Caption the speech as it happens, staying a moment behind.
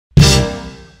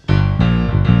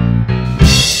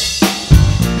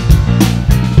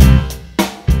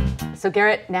So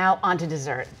Garrett, now on to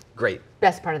dessert. Great.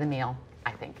 Best part of the meal,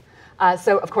 I think.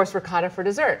 So of course, ricotta for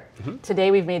dessert.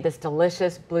 Today we've made this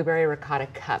delicious blueberry ricotta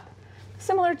cup,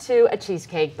 similar to a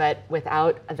cheesecake, but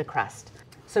without the crust.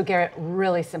 So Garrett,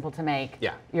 really simple to make.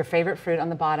 Yeah. Your favorite fruit on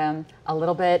the bottom, a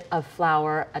little bit of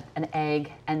flour, an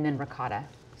egg, and then ricotta.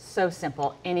 So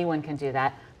simple, anyone can do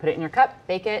that. Put it in your cup,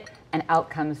 bake it, and out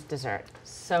comes dessert.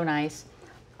 So nice.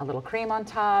 A little cream on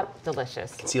top,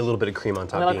 delicious. See a little bit of cream on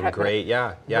top being great,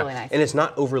 yeah. Really nice. And it's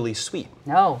not overly sweet.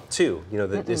 No. Too, you know,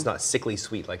 it's not sickly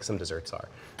sweet like some desserts are.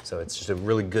 So it's just a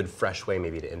really good, fresh way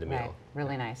maybe to end a meal. Right.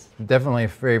 Really nice. Definitely a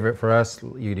favorite for us.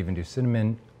 You could even do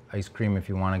cinnamon ice cream if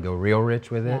you want to go real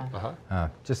rich with it. Yeah.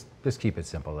 Just keep it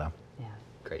simple though.